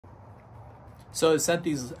So I sent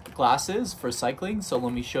these glasses for cycling, so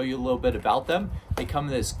let me show you a little bit about them. They come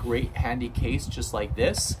in this great handy case just like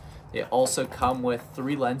this. They also come with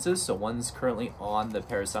 3 lenses, so one's currently on the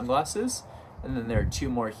pair of sunglasses, and then there are 2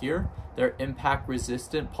 more here. They're impact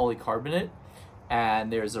resistant polycarbonate,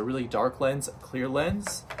 and there's a really dark lens, a clear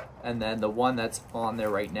lens, and then the one that's on there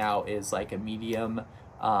right now is like a medium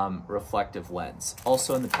reflective lens.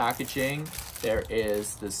 Also in the packaging, there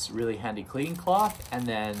is this really handy cleaning cloth, and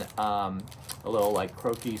then a little like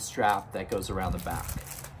croquis strap that goes around the back.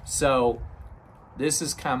 So this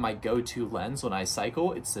is kind of my go-to lens when I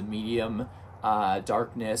cycle. It's the medium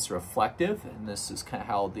darkness reflective, and this is kind of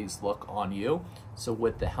how these look on you. So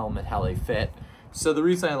with the helmet, how they fit. So the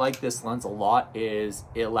reason I like this lens a lot is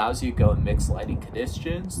it allows you to go in mixed lighting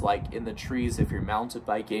conditions, like in the trees if you're mountain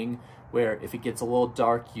biking, where if it gets a little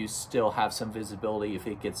dark, you still have some visibility. If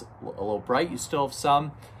it gets a little bright, you still have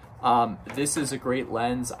some. This is a great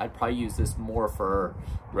lens. I'd probably use this more for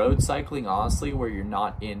road cycling, honestly, where you're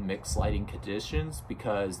not in mixed lighting conditions,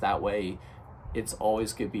 because that way it's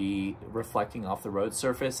always going to be reflecting off the road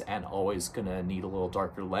surface and always going to need a little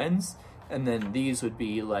darker lens. And then these would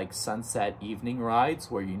be like sunset evening rides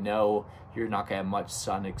where you know you're not going to have much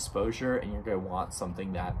sun exposure and you're going to want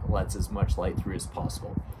something that lets as much light through as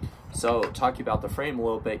possible. So talking about the frame a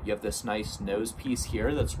little bit, you have this nice nose piece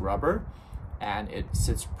here that's rubber, and it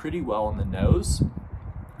sits pretty well on the nose.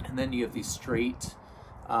 And then you have these straight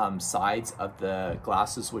sides of the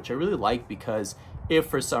glasses, which I really like, because if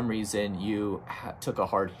for some reason you took a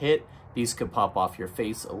hard hit, these could pop off your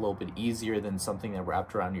face a little bit easier than something that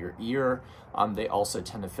wrapped around your ear. They also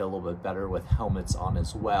tend to fit a little bit better with helmets on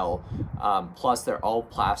as well. Plus they're all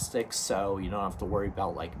plastic, so you don't have to worry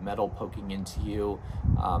about like metal poking into you.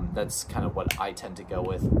 That's kind of what I tend to go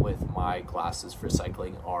with my glasses for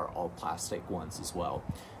cycling, are all plastic ones as well.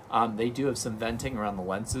 They do have some venting around the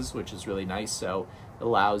lenses, which is really nice, so it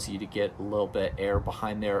allows you to get a little bit of air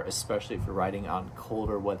behind there, especially if you're riding on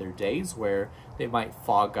colder weather days where they might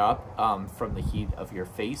fog up from the heat of your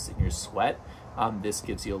face and your sweat. This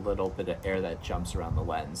gives you a little bit of air that jumps around the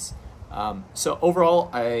lens. So overall,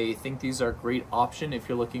 I think these are a great option if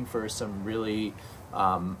you're looking for some really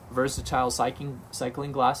versatile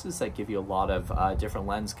cycling glasses that give you a lot of different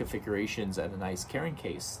lens configurations and a nice carrying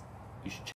case. You should check